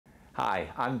Hi,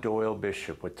 I'm Doyle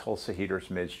Bishop with Tulsa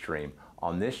Heaters Midstream.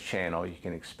 On this channel, you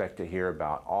can expect to hear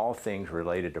about all things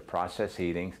related to process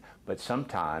heating, but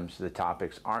sometimes the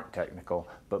topics aren't technical,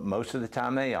 but most of the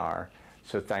time they are,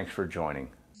 so thanks for joining.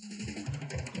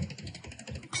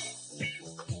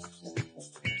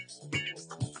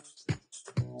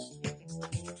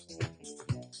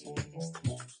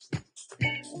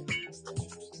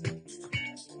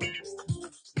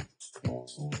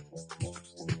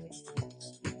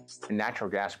 Natural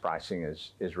gas pricing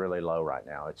is really low right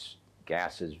now.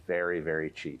 Gas is very,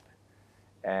 very cheap.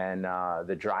 And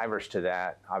the drivers to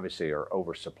that obviously are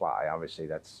oversupply. Obviously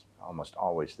that's almost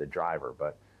always the driver,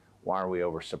 but why are we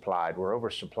oversupplied? We're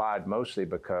oversupplied mostly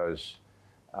because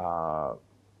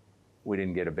we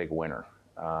didn't get a big winter.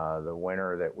 The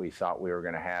winter that we thought we were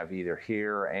going to have either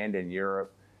here and in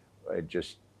Europe, it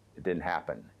didn't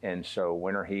happen. And so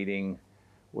winter heating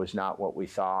was not what we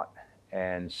thought.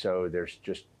 And so there's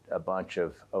just a bunch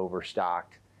of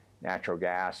overstocked natural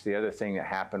gas. The other thing that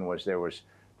happened was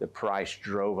the price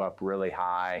drove up really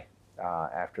high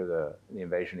after the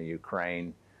invasion of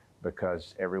Ukraine,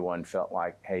 because everyone felt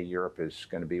like, hey, Europe is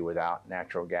going to be without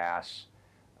natural gas.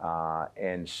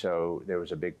 And so there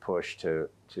was a big push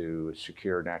to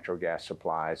secure natural gas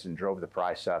supplies and drove the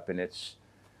price up. And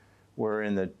we're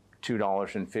in the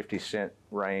 $2.50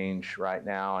 range right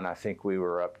now, and I think we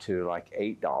were up to like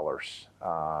 $8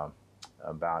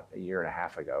 about a year and a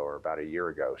half ago, or about a year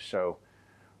ago. So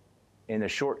in the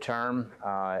short term,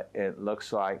 it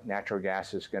looks like natural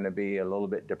gas is going to be a little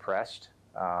bit depressed,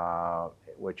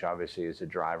 which obviously is a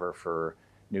driver for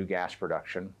new gas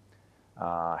production.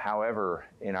 However,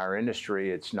 in our industry,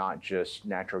 it's not just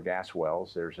natural gas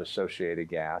wells. There's associated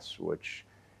gas, which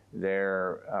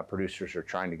their producers are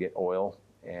trying to get oil.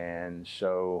 And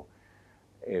so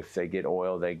if they get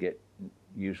oil, they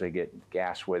usually get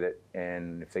gas with it.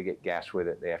 And if they get gas with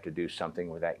it, they have to do something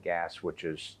with that gas, which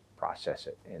is process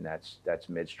it. And that's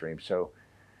midstream. So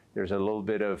there's a little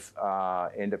bit of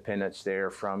independence there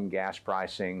from gas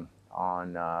pricing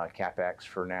on CapEx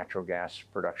for natural gas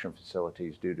production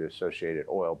facilities due to associated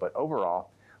oil. But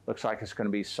overall, looks like it's going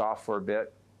to be soft for a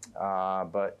bit.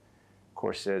 But of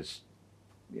course, as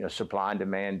supply and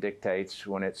demand dictates,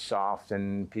 when it's soft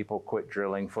and people quit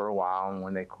drilling for a while, and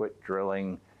when they quit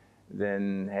drilling,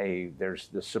 then hey,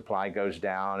 the supply goes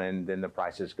down and then the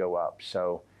prices go up.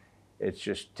 So it's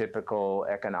just typical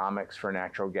economics for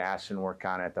natural gas, and we're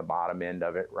kind of at the bottom end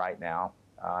of it right now.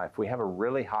 If we have a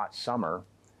really hot summer,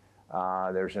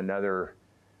 there's another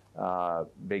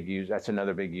big use. That's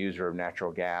another big user of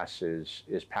natural gas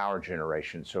is power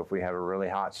generation. So if we have a really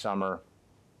hot summer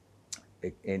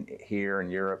here in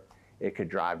Europe, it could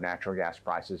drive natural gas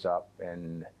prices up.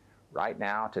 And right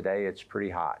now, today, it's pretty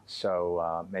hot.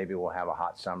 So maybe we'll have a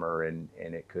hot summer, and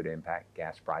it could impact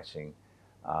gas pricing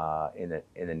in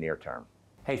the near term.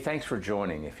 Hey, thanks for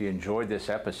joining. If you enjoyed this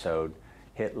episode,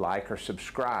 hit like or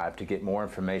subscribe to get more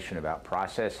information about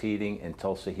process heating and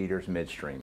Tulsa Heaters Midstream.